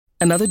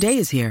Another day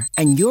is here,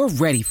 and you're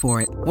ready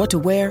for it. What to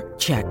wear?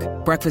 Check.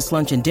 Breakfast,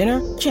 lunch, and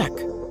dinner? Check.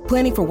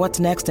 Planning for what's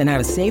next and how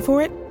to save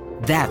for it?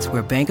 That's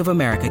where Bank of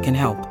America can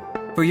help.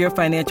 For your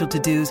financial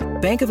to-dos,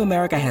 Bank of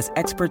America has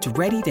experts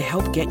ready to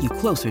help get you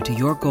closer to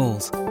your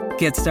goals.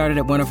 Get started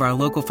at one of our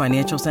local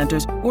financial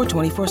centers or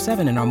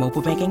 24/7 in our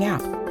mobile banking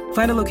app.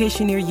 Find a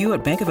location near you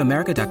at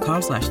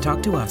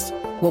bankofamerica.com/talktous.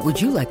 What would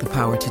you like the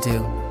power to do?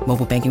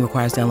 Mobile banking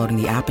requires downloading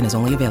the app and is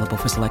only available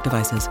for select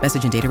devices.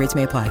 Message and data rates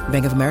may apply.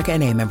 Bank of America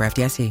N.A., member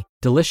FDIC.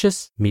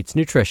 Delicious meets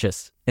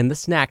nutritious in the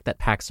snack that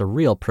packs a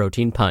real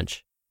protein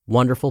punch.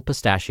 Wonderful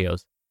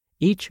Pistachios.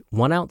 Each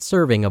 1 ounce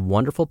serving of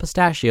Wonderful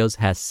Pistachios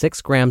has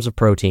 6 grams of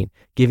protein,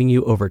 giving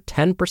you over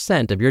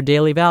 10% of your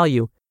daily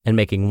value and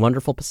making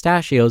Wonderful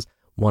Pistachios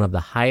one of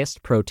the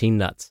highest protein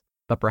nuts.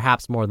 But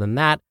perhaps more than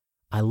that,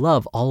 I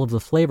love all of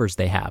the flavors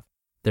they have.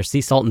 Their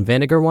sea salt and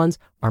vinegar ones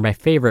are my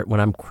favorite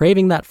when I'm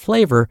craving that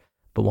flavor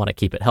but want to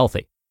keep it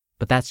healthy.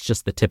 But that's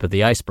just the tip of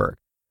the iceberg.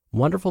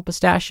 Wonderful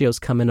Pistachios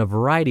come in a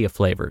variety of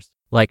flavors,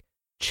 like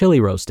chili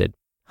roasted,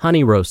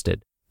 honey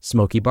roasted,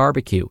 smoky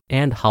barbecue,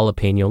 and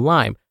jalapeno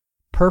lime,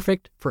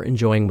 perfect for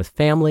enjoying with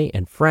family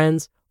and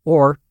friends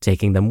or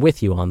taking them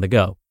with you on the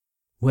go.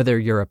 Whether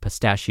you're a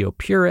pistachio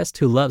purist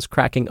who loves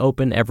cracking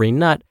open every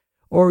nut,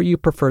 or you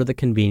prefer the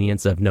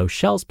convenience of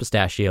no-shells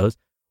pistachios,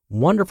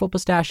 Wonderful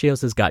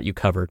Pistachios has got you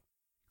covered.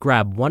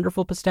 Grab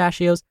Wonderful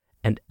Pistachios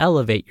and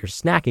elevate your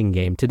snacking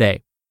game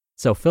today.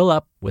 So fill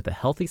up with a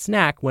healthy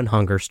snack when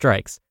hunger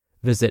strikes.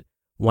 Visit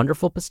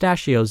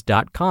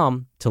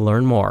wonderfulpistachios.com to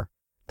learn more.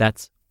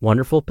 That's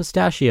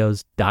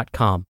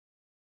wonderfulpistachios.com.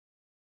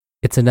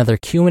 It's another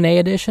Q&A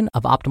edition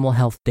of Optimal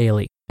Health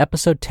Daily,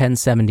 episode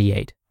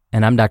 1078,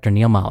 and I'm Dr.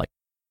 Neal Malik.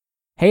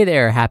 Hey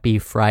there, happy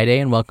Friday,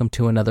 and welcome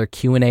to another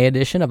Q&A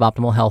edition of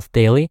Optimal Health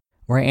Daily,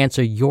 where I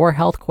answer your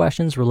health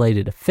questions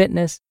related to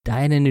fitness,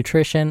 diet and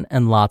nutrition,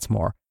 and lots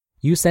more.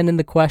 You send in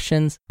the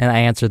questions, and I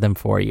answer them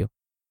for you.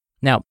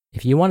 Now,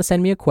 if you want to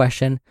send me a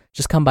question,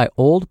 just come by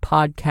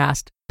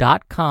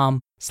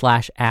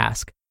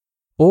oldpodcast.com/ask,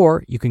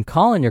 or you can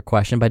call in your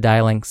question by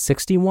dialing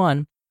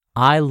 61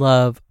 I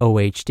love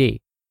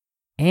OHD.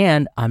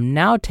 And I'm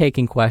now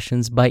taking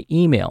questions by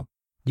email.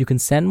 You can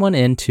send one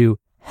in to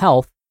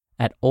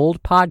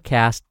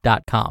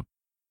health@oldpodcast.com.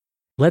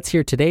 Let's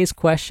hear today's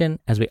question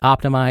as we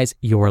optimize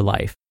your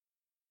life.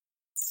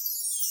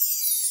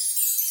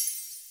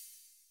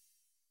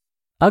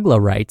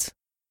 Ugla writes,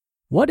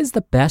 what is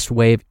the best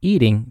way of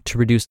eating to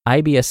reduce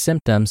IBS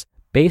symptoms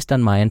based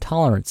on my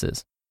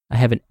intolerances? I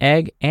have an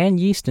egg and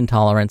yeast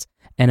intolerance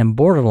and am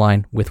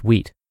borderline with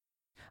wheat.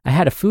 I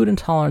had a food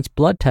intolerance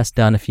blood test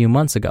done a few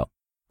months ago.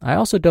 I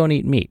also don't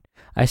eat meat.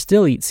 I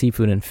still eat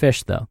seafood and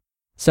fish though.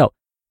 So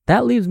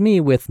that leaves me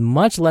with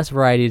much less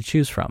variety to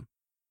choose from.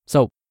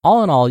 So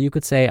all in all, you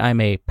could say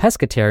I'm a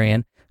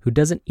pescatarian who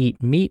doesn't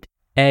eat meat,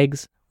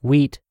 eggs,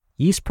 wheat,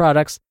 yeast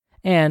products,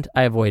 and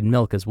I avoid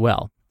milk as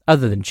well.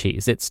 Other than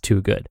cheese, it's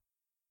too good.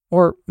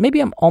 Or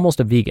maybe I'm almost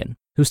a vegan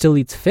who still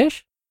eats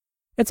fish?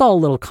 It's all a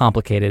little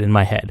complicated in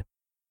my head.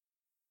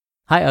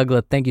 Hi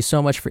Ugla, thank you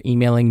so much for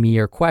emailing me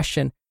your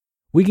question.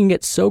 We can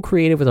get so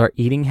creative with our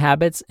eating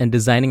habits and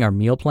designing our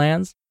meal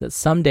plans that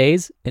some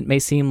days it may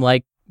seem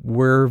like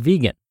we're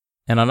vegan.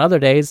 And on other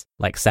days,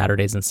 like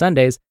Saturdays and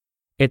Sundays,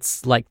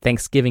 it's like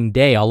Thanksgiving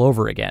Day all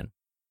over again.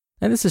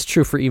 And this is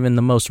true for even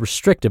the most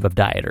restrictive of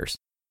dieters.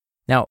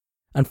 Now,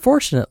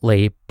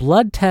 unfortunately,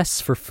 blood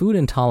tests for food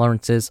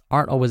intolerances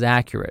aren't always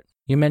accurate.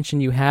 You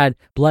mentioned you had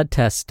blood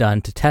tests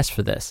done to test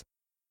for this.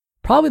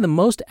 Probably the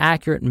most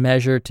accurate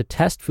measure to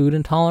test food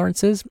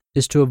intolerances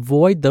is to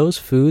avoid those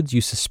foods you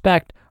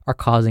suspect are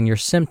causing your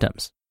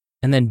symptoms,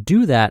 and then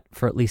do that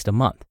for at least a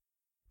month.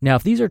 Now,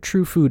 if these are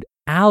true food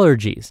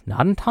allergies,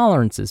 not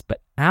intolerances, but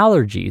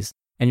allergies,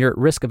 and you're at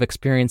risk of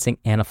experiencing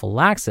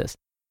anaphylaxis,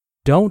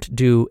 don't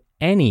do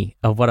any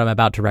of what I'm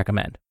about to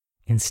recommend.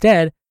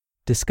 Instead,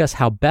 discuss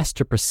how best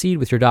to proceed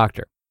with your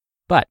doctor.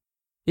 But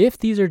if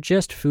these are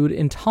just food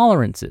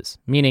intolerances,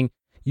 meaning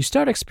you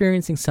start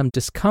experiencing some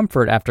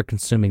discomfort after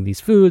consuming these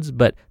foods,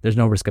 but there's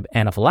no risk of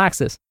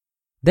anaphylaxis,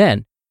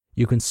 then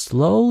you can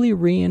slowly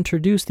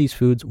reintroduce these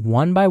foods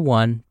one by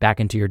one back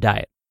into your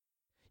diet.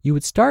 You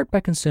would start by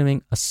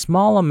consuming a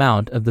small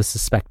amount of the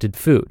suspected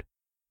food.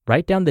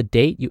 Write down the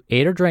date you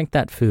ate or drank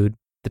that food,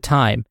 the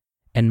time,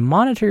 and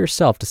monitor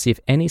yourself to see if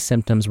any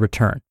symptoms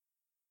return.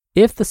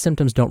 If the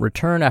symptoms don't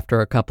return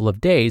after a couple of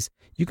days,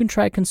 you can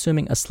try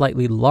consuming a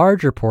slightly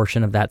larger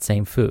portion of that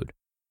same food.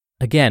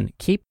 Again,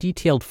 keep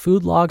detailed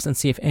food logs and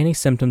see if any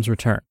symptoms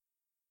return.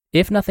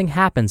 If nothing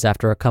happens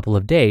after a couple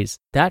of days,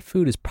 that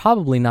food is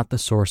probably not the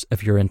source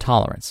of your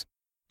intolerance.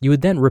 You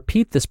would then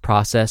repeat this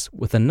process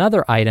with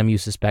another item you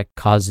suspect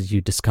causes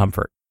you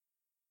discomfort.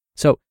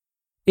 So,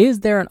 is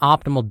there an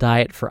optimal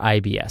diet for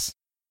IBS?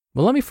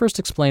 Well, let me first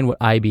explain what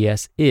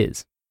IBS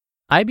is.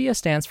 IBS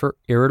stands for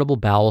irritable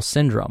bowel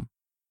syndrome.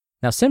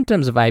 Now,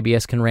 symptoms of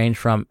IBS can range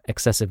from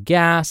excessive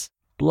gas,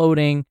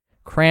 bloating,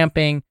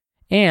 cramping,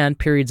 and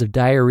periods of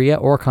diarrhea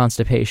or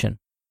constipation.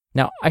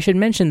 Now, I should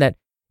mention that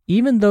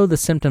even though the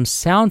symptoms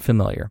sound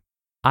familiar,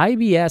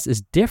 IBS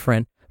is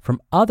different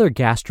from other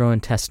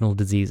gastrointestinal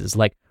diseases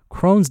like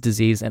Crohn's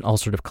disease and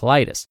ulcerative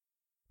colitis.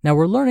 Now,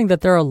 we're learning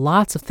that there are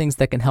lots of things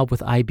that can help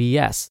with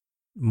IBS,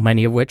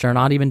 many of which are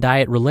not even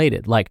diet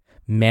related, like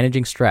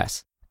managing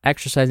stress,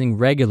 exercising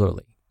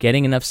regularly,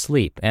 getting enough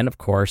sleep, and of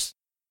course,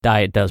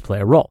 diet does play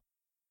a role.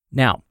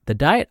 Now, the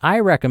diet I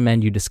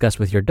recommend you discuss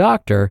with your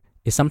doctor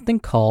is something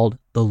called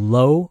the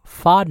low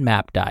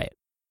FODMAP diet.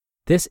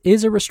 This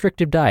is a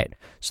restrictive diet,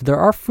 so there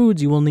are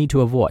foods you will need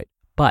to avoid,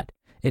 but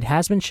it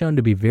has been shown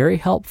to be very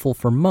helpful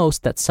for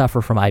most that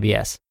suffer from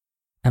IBS.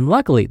 And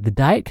luckily, the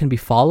diet can be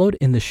followed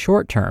in the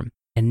short term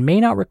and may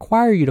not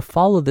require you to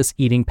follow this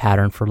eating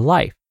pattern for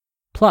life.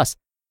 Plus,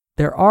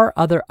 there are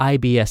other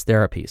IBS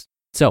therapies.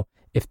 So,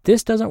 if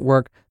this doesn't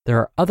work, there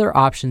are other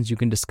options you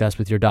can discuss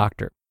with your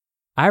doctor.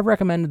 I've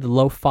recommended the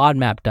low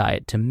FODMAP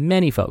diet to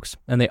many folks,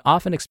 and they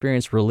often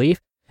experience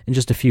relief in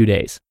just a few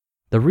days.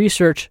 The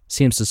research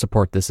seems to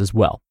support this as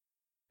well.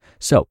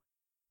 So,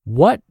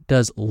 what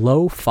does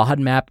low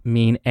FODMAP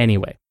mean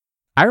anyway?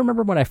 I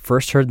remember when I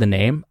first heard the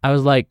name, I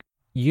was like,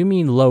 you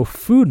mean low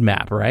food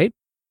map, right?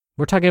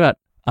 We're talking about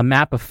a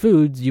map of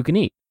foods you can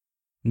eat.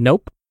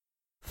 Nope.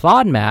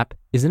 FODMAP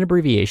is an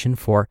abbreviation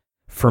for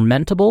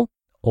fermentable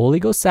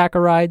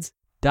oligosaccharides,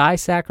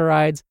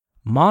 disaccharides,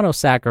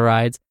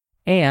 monosaccharides,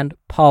 and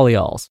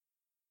polyols.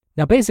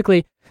 Now,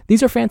 basically,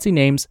 these are fancy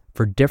names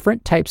for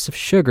different types of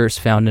sugars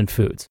found in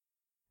foods.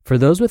 For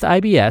those with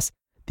IBS,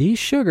 these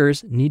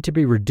sugars need to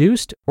be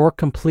reduced or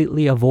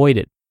completely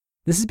avoided.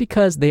 This is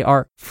because they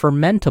are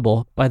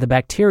fermentable by the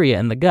bacteria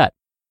in the gut.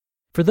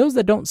 For those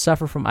that don't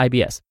suffer from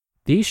IBS,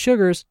 these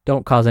sugars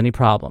don't cause any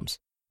problems.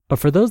 But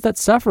for those that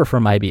suffer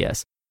from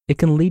IBS, it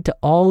can lead to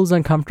all those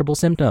uncomfortable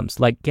symptoms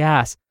like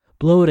gas,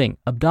 bloating,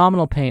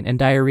 abdominal pain, and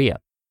diarrhea.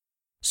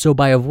 So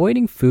by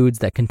avoiding foods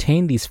that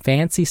contain these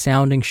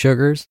fancy-sounding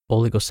sugars,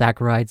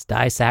 oligosaccharides,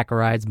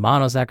 disaccharides,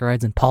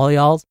 monosaccharides, and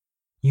polyols,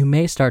 you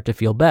may start to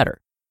feel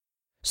better.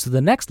 So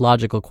the next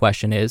logical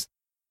question is,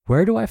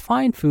 where do I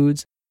find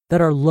foods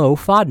that are low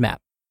FODMAP?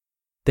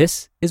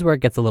 This is where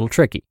it gets a little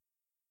tricky.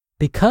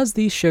 Because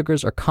these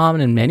sugars are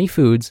common in many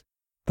foods,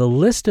 the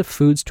list of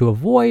foods to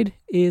avoid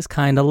is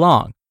kind of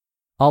long.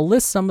 I'll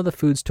list some of the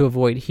foods to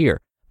avoid here,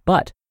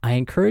 but I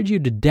encourage you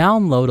to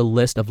download a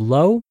list of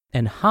low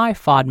and high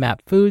FODMAP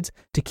foods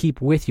to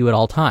keep with you at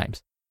all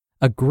times.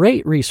 A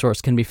great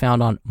resource can be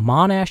found on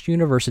Monash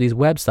University's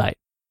website.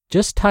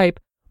 Just type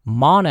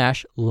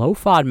Monash low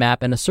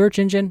FODMAP in a search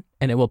engine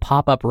and it will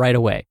pop up right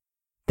away.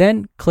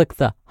 Then click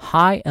the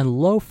high and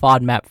low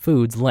FODMAP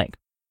foods link.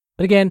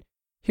 But again,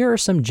 here are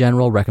some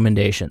general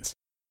recommendations.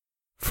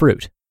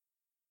 Fruit.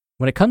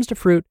 When it comes to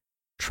fruit,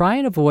 try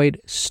and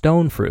avoid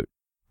stone fruit.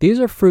 These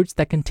are fruits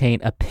that contain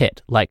a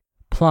pit, like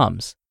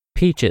plums,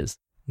 peaches,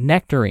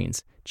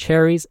 nectarines,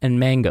 cherries, and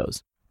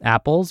mangoes.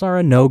 Apples are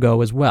a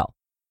no-go as well.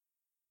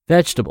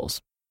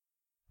 Vegetables.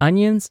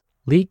 Onions,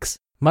 leeks,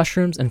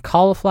 mushrooms, and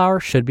cauliflower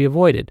should be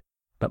avoided.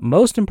 But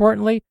most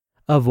importantly,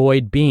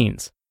 avoid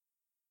beans.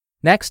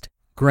 Next,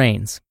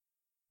 grains.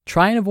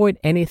 Try and avoid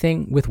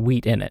anything with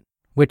wheat in it,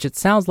 which it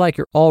sounds like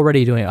you're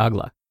already doing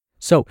UGLA.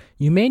 So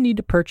you may need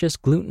to purchase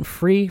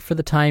gluten-free for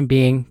the time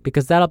being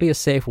because that'll be a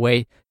safe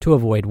way to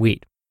avoid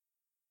wheat.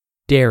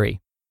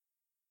 Dairy.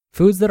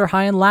 Foods that are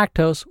high in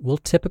lactose will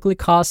typically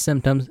cause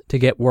symptoms to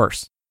get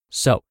worse.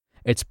 So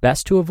it's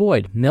best to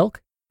avoid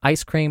milk,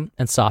 ice cream,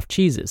 and soft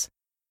cheeses.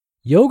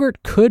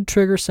 Yogurt could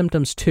trigger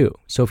symptoms too,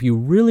 so if you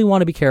really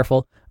want to be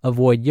careful,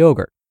 avoid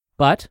yogurt.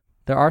 But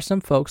there are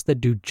some folks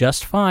that do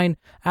just fine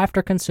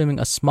after consuming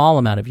a small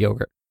amount of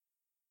yogurt.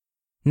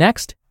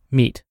 Next,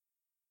 meat.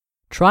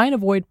 Try and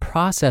avoid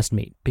processed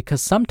meat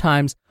because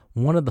sometimes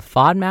one of the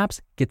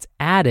FODMAPs gets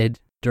added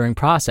during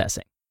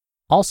processing.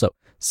 Also,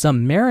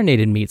 some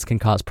marinated meats can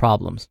cause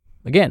problems.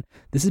 Again,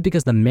 this is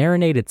because the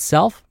marinade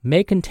itself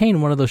may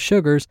contain one of those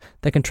sugars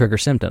that can trigger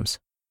symptoms.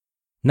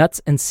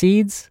 Nuts and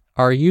seeds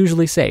are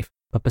usually safe,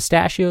 but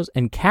pistachios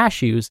and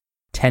cashews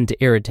tend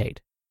to irritate.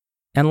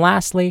 And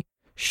lastly,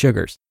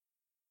 sugars.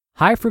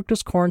 High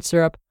fructose corn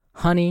syrup,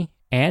 honey,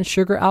 and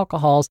sugar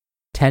alcohols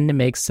tend to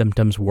make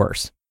symptoms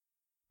worse.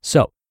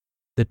 So,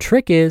 the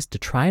trick is to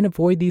try and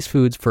avoid these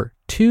foods for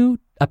 2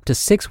 up to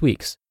 6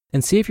 weeks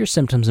and see if your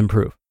symptoms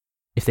improve.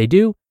 If they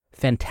do,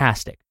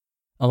 fantastic.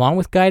 Along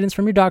with guidance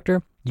from your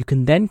doctor, you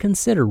can then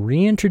consider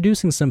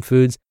reintroducing some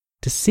foods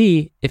to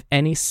see if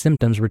any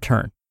symptoms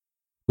return.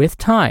 With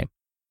time,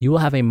 you will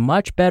have a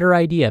much better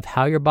idea of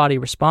how your body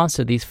responds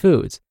to these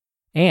foods,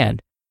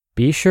 and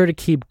be sure to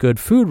keep good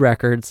food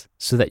records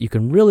so that you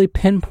can really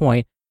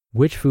pinpoint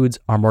which foods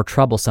are more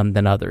troublesome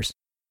than others.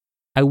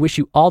 I wish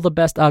you all the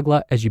best,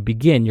 UGLA, as you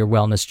begin your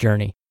wellness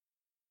journey.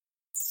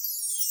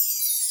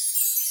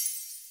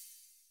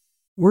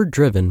 We're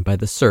driven by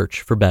the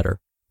search for better,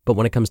 but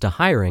when it comes to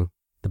hiring,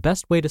 the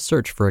best way to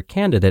search for a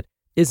candidate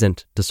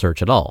isn't to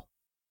search at all.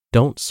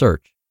 Don't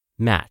search,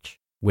 match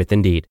with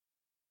Indeed.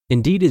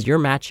 Indeed is your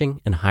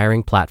matching and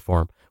hiring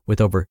platform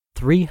with over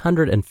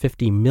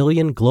 350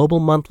 million global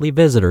monthly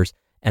visitors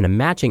and a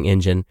matching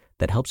engine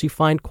that helps you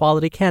find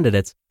quality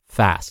candidates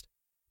fast.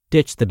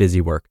 Ditch the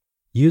busy work.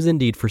 Use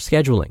Indeed for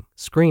scheduling,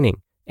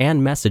 screening,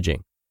 and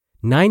messaging.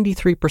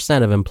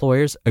 93% of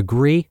employers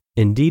agree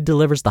Indeed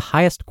delivers the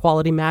highest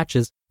quality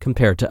matches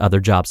compared to other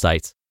job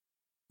sites.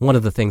 One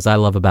of the things I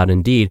love about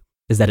Indeed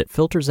is that it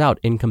filters out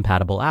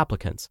incompatible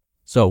applicants.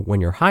 So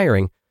when you're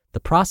hiring, the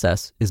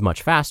process is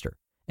much faster,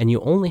 and you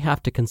only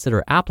have to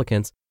consider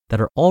applicants that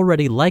are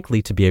already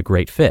likely to be a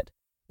great fit.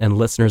 And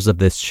listeners of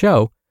this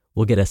show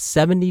will get a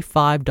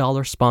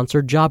 $75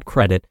 sponsored job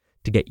credit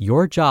to get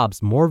your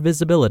jobs more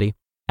visibility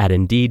at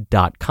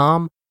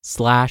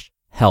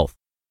Indeed.com/health.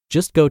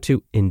 Just go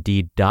to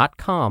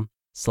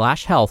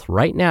Indeed.com/health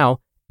right now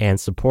and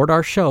support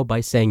our show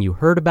by saying you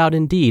heard about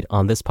Indeed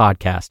on this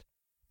podcast.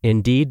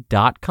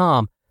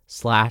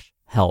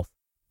 Indeed.com/health.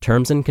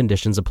 Terms and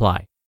conditions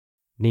apply.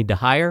 Need to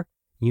hire?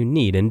 You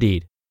need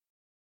Indeed.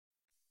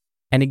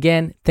 And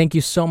again, thank you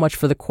so much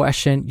for the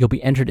question. You'll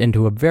be entered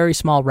into a very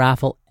small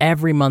raffle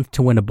every month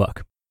to win a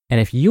book.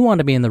 And if you want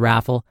to be in the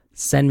raffle,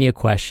 send me a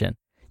question.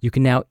 You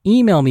can now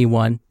email me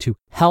one to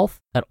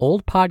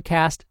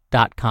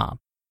health@oldpodcast.com.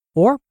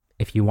 Or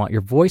if you want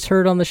your voice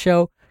heard on the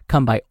show,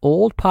 come by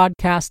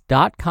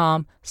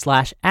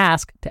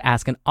oldpodcast.com/ask to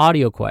ask an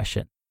audio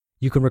question.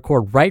 You can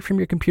record right from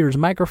your computer's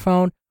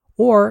microphone,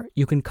 or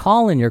you can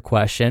call in your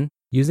question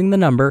using the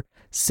number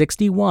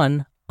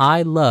 61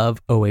 I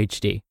love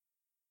OHD.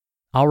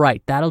 All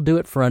right, that'll do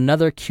it for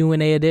another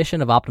Q&A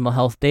edition of Optimal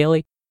Health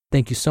Daily.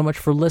 Thank you so much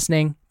for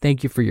listening.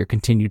 Thank you for your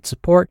continued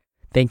support.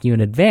 Thank you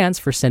in advance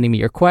for sending me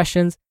your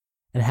questions,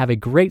 and have a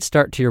great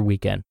start to your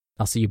weekend.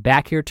 I'll see you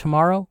back here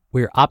tomorrow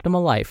where your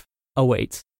optimal life awaits.